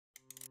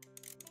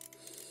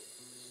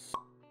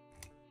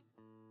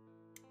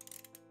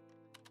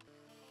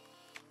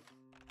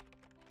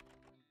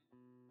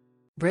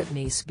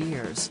Britney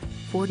Spears,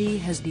 40,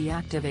 has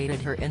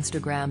deactivated her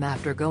Instagram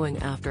after going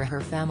after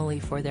her family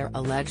for their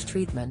alleged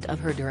treatment of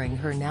her during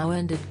her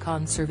now-ended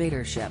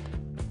conservatorship.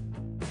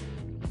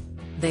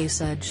 They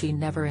said she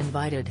never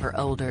invited her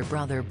older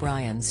brother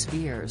Brian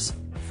Spears,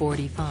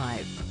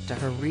 45, to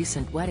her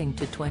recent wedding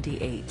to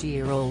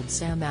 28-year-old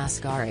Sam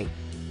Asghari.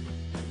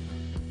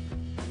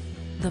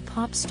 The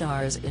pop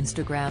star's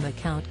Instagram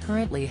account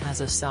currently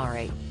has a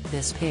 "sorry,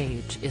 this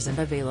page isn't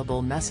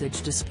available"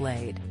 message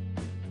displayed.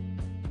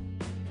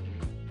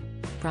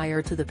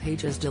 Prior to the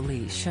page's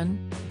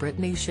deletion,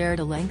 Britney shared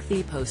a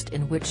lengthy post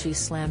in which she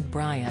slammed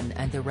Brian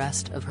and the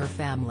rest of her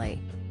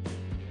family.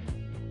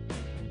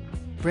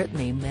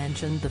 Britney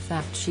mentioned the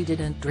fact she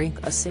didn't drink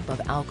a sip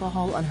of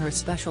alcohol on her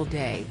special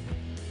day.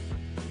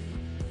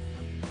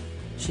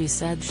 She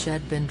said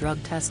she'd been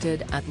drug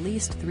tested at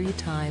least 3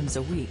 times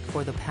a week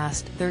for the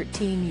past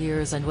 13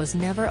 years and was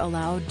never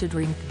allowed to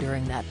drink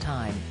during that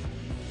time.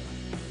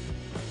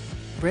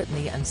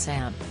 Britney and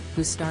Sam,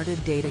 who started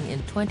dating in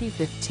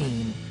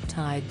 2015,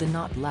 tied the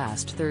knot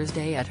last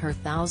Thursday at her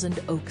Thousand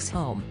Oaks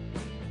home.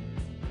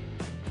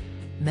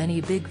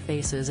 Many big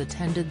faces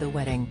attended the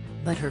wedding,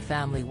 but her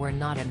family were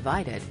not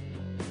invited.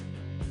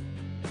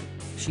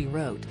 She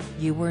wrote,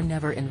 "You were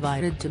never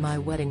invited to my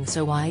wedding,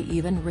 so why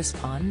even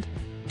respond?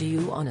 Do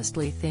you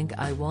honestly think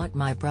I want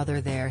my brother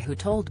there who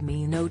told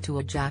me no to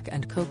a Jack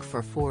and Coke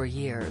for 4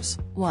 years,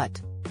 what?"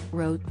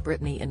 wrote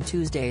Britney in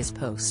Tuesday's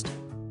post.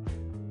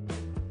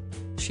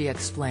 She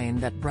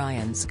explained that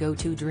Brian's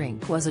go-to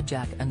drink was a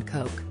Jack and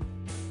Coke.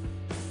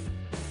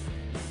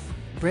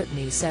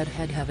 Britney said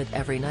he'd have it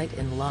every night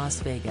in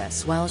Las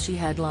Vegas while she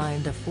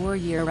headlined a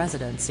 4-year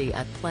residency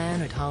at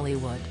Planet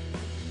Hollywood.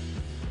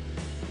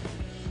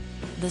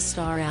 The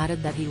star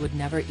added that he would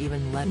never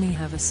even let me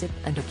have a sip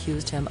and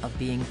accused him of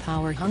being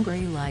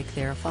power-hungry like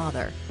their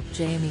father,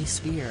 Jamie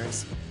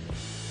Spears.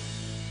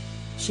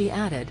 She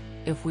added,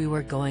 "If we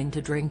were going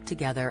to drink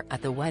together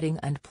at the wedding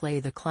and play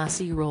the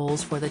classy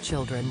roles for the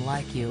children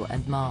like you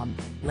and Mom,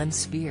 Lynn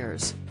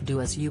Spears,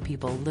 do as you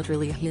people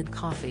literally hid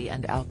coffee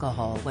and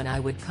alcohol when I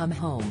would come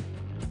home.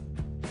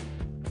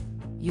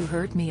 You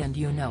hurt me and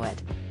you know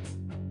it."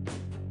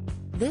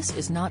 This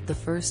is not the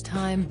first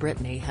time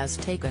Britney has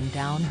taken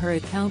down her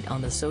account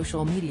on the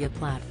social media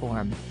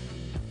platform.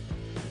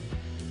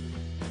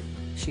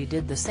 She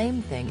did the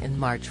same thing in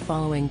March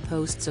following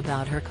posts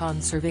about her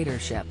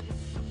conservatorship.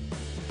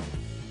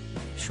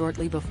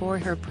 Shortly before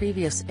her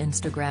previous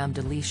Instagram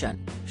deletion,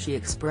 she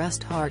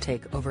expressed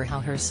heartache over how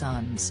her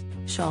sons,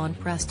 Sean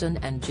Preston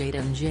and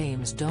Jaden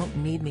James, don't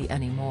need me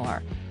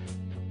anymore.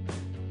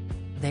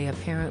 They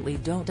apparently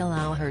don't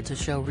allow her to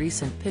show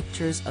recent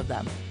pictures of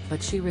them,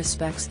 but she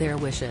respects their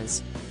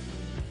wishes.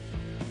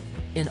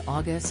 In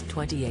August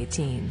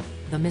 2018,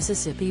 the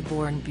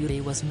Mississippi-born beauty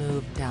was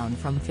moved down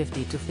from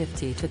 50 to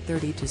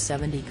 30 to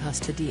 70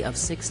 custody of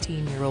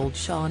 16-year-old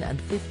Sean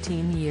and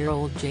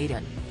 15-year-old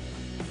Jaden.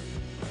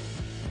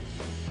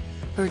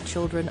 Her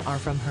children are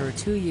from her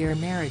 2-year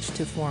marriage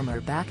to former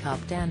backup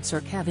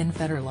dancer Kevin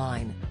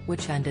Federline,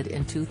 which ended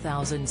in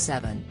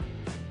 2007.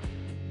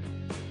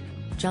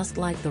 Just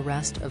like the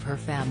rest of her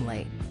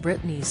family,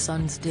 Britney's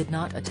sons did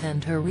not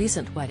attend her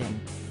recent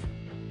wedding.